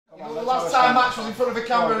The last time match was in front of a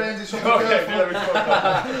camera, Raynes. It's okay,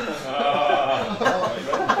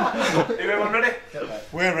 everyone ready?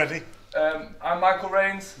 We're ready. I'm Michael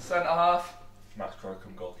Raynes, centre half. Max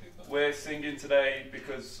Crocombe, goalkeeper. We're singing today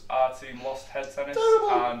because our team lost head tennis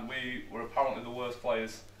and we were apparently the worst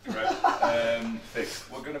players.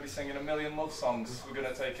 We're going to be singing a million love songs. We're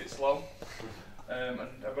going to take it slow. And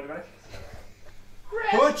everybody ready?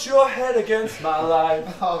 Put your head against my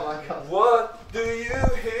life. Oh my God. What do you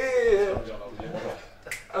hear?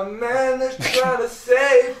 A man that's trying to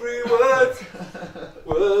say 3 words.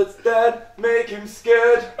 Words that make him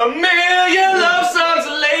scared. A million love songs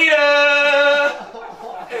later.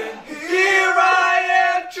 And here I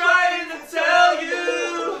am trying to tell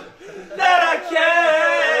you that I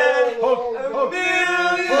can. A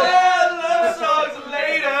million love songs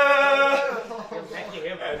later.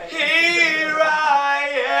 And here I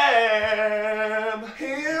am.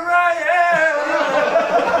 Here I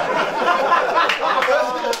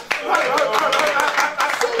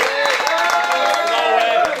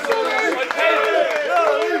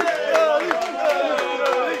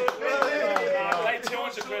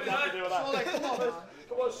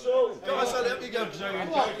Come on, son, let me go.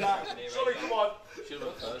 Sully, come on.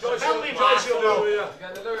 Joyce,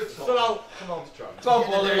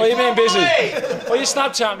 What are you being busy? What are you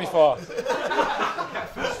Snapchatting me for?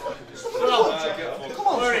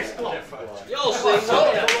 You'll sing,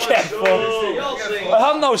 Get fucked. I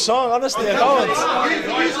have no song, honestly, I don't.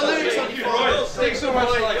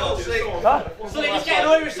 Huh? Sully, just get an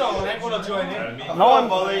Irish song and everyone will join in. No one.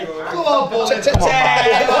 Come on, Bully.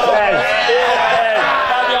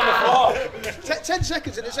 10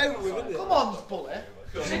 seconds and it's over with, isn't it? Come on, Bully.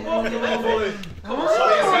 Come on,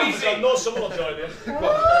 easy. I know someone will join in.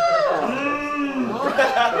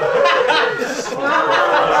 See,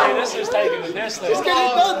 this is taking the piss now. Just get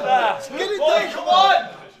it done. Get it done. Come on.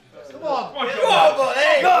 Come on. Come on,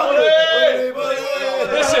 buddy. Go, buddy.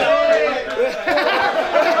 Listen.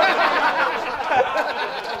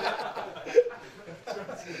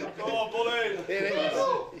 Go on, buddy.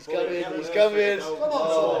 He's coming. He's coming. Come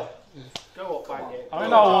on, Go up, bang it. I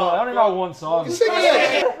only know one song. Sing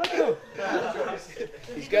it.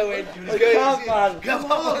 He's going. He's going. Man.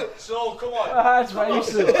 Come on. So, come on. That's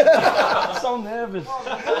racist. I'm so nervous.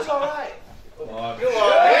 It's alright. Come on.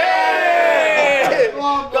 Hey! Come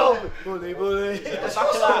on, Go. Bully, bully. Back to that.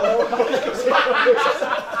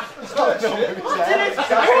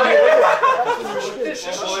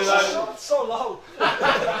 So loud.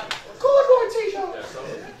 Go on, Roy T-shirt.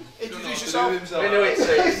 Introduce yourself. We knew it,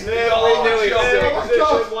 Steve. We knew it.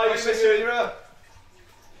 Why are you sitting here?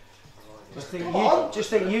 Just think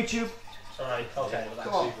YouTube. Alright, okay.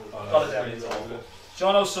 Come on. Got it down.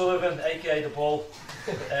 John O'Sullivan, aka The Bull.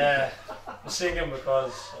 I'm singing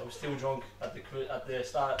because I was too drunk at the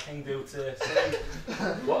start thing due to sing.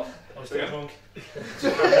 What? I was too drunk.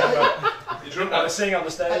 You drunk? I was singing on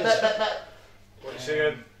the stage. What are you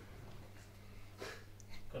singing?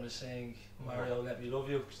 Gonna sing Mario Let Me Love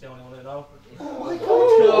You, it's the only one I know. Oh my God.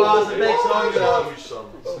 Oh, that's a big song.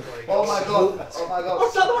 Oh my God. Oh my God.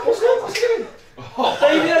 What's that? What's singing?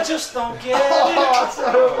 Baby, I just don't get it. Oh, that's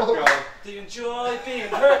terrible. Do you enjoy being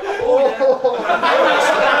hurt? Oh yeah.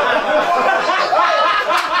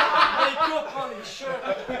 Make up on his shirt.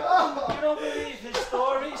 You don't believe his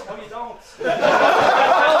stories? No, you don't.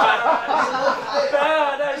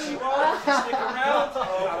 Bad as you are, stick around. I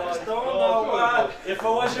just don't know why. If I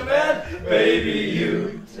was your man, baby,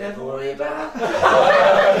 you never worry about.